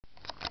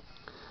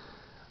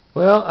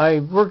Well,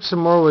 I worked some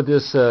more with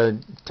this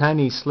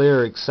tiny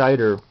Slayer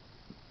exciter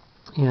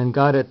and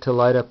got it to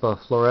light up a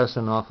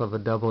fluorescent off of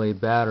a AA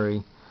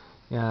battery.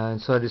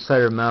 And so I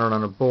decided to mount it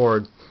on a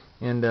board.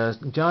 And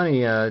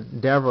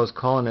Jonnydavro is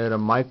calling it a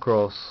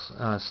micro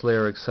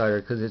Slayer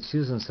exciter because it's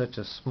using such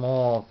a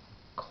small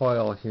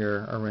coil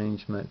here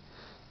arrangement.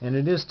 And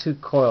it is 2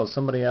 coils.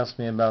 Somebody asked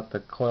me about the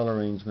coil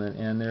arrangement,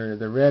 and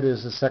the red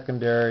is the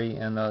secondary,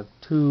 and the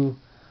 2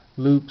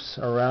 loops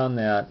around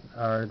that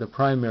are the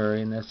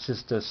primary, and that's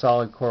just a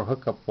solid core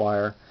hookup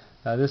wire.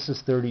 This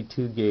is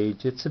 32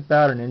 gauge. It's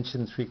about 1 3/4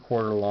 inches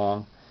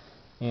long,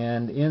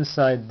 and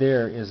inside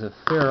there is a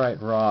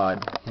ferrite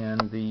rod,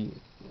 and the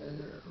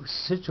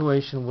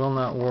situation will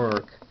not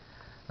work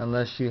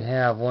unless you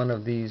have one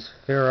of these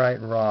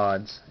ferrite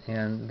rods,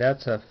 and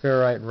that's a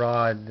ferrite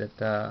rod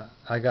that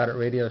I got at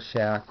Radio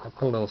Shack. I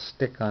put a little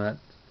stick on it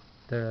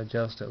to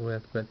adjust it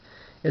with, but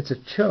it's a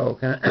choke,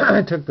 and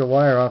I took the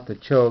wire off the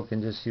choke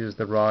and just used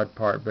the rod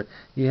part, but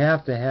you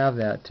have to have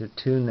that to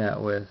tune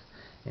that with,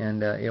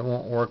 and it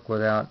won't work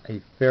without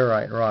a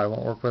ferrite rod. It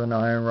won't work with an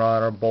iron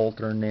rod or a bolt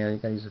or a nail. You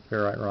gotta use a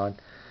ferrite rod.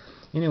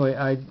 Anyway,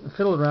 I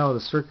fiddled around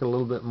with the circuit a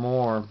little bit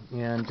more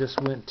and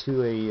just went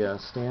to a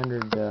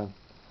standard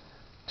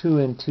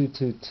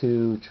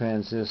 2N222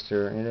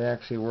 transistor, and it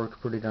actually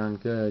worked pretty darn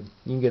good.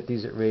 You can get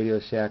these at Radio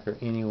Shack or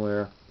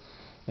anywhere.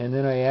 And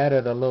then I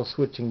added a little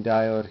switching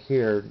diode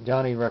here.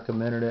 Johnny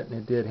recommended it, and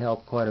it did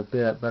help quite a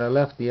bit, but I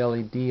left the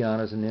LED on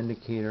as an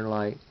indicator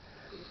light.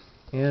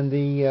 And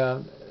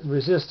the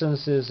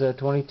resistance is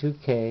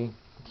 22K,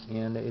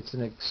 and it's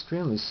an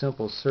extremely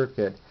simple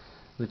circuit,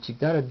 but you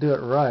got to do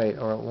it right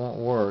or it won't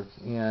work.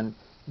 And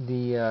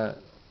the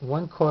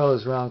one coil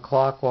is round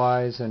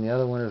clockwise and the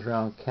other one is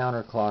round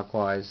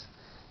counterclockwise,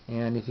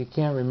 and if you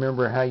can't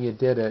remember how you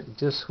did it,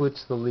 just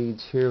switch the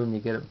leads here when you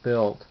get it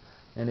built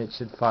and it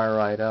should fire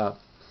right up.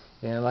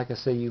 And like I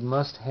say, you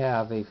must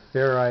have a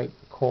ferrite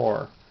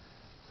core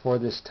for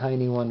this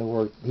tiny one to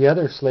work. The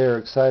other Slayer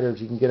exciters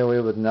you can get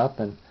away with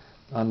nothing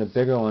on the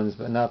bigger ones,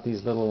 but not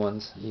these little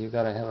ones. You've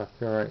got to have a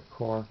ferrite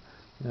core.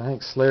 And I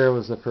think Slayer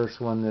was the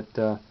first one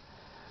that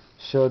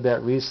showed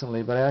that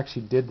recently, but I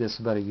actually did this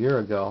about a year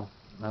ago.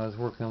 I was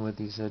working with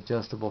these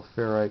adjustable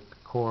ferrite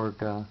core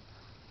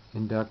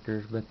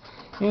inductors. But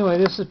anyway,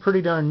 this is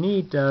pretty darn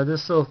neat.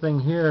 This little thing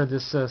here,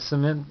 this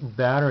cement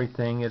battery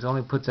thing, it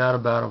only puts out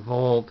about 1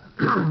 volt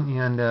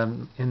and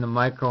in the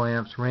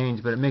microamps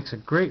range, but it makes a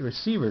great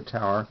receiver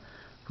tower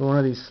for one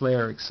of these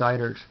Slayer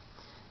exciters.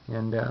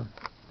 And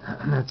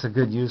that's a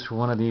good use for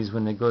one of these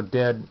when they go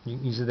dead. You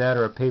can use that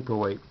or a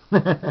paperweight.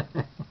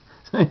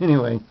 So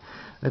anyway,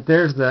 but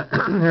there's the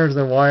there's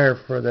the wire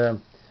for the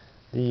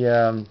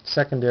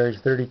secondary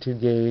 32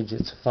 gauge.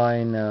 It's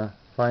fine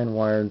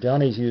wire.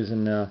 Johnny's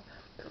using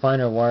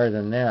finer wire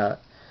than that,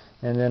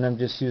 and then I'm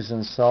just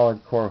using solid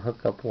core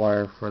hookup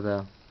wire for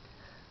the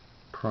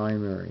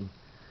primary.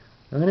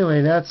 Well,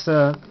 anyway, that's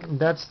the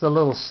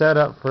little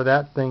setup for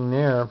that thing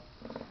there.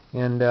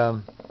 And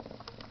a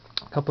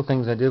couple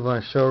things I did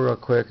want to show real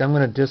quick. I'm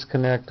going to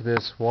disconnect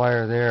this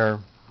wire there.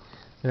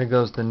 There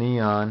goes the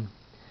neon.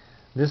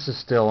 This is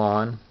still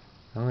on.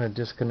 I'm going to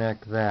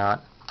disconnect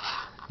that.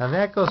 Now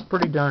that goes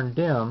pretty darn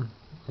dim,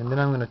 and then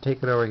I'm going to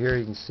take it over here.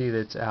 You can see that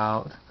it's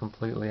out,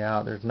 completely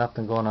out. There's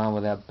nothing going on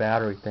with that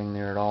battery thing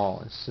there at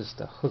all. It's just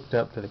hooked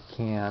up to the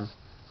can.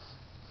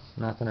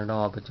 Nothing at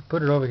all. But you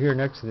put it over here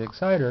next to the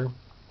exciter,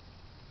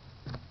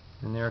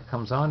 and there it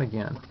comes on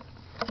again.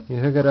 You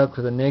hook it up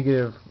to the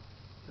negative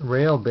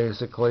rail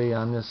basically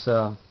on this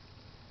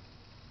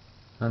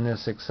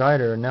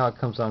exciter, and now it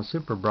comes on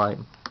super bright.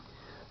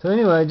 So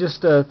anyway,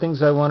 just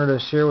things I wanted to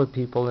share with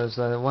people is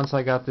once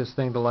I got this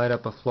thing to light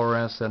up a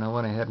fluorescent, I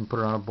went ahead and put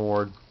it on a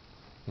board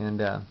and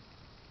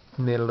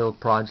made a little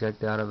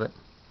project out of it.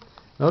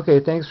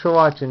 Okay, thanks for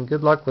watching.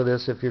 Good luck with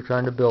this if you're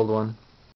trying to build one.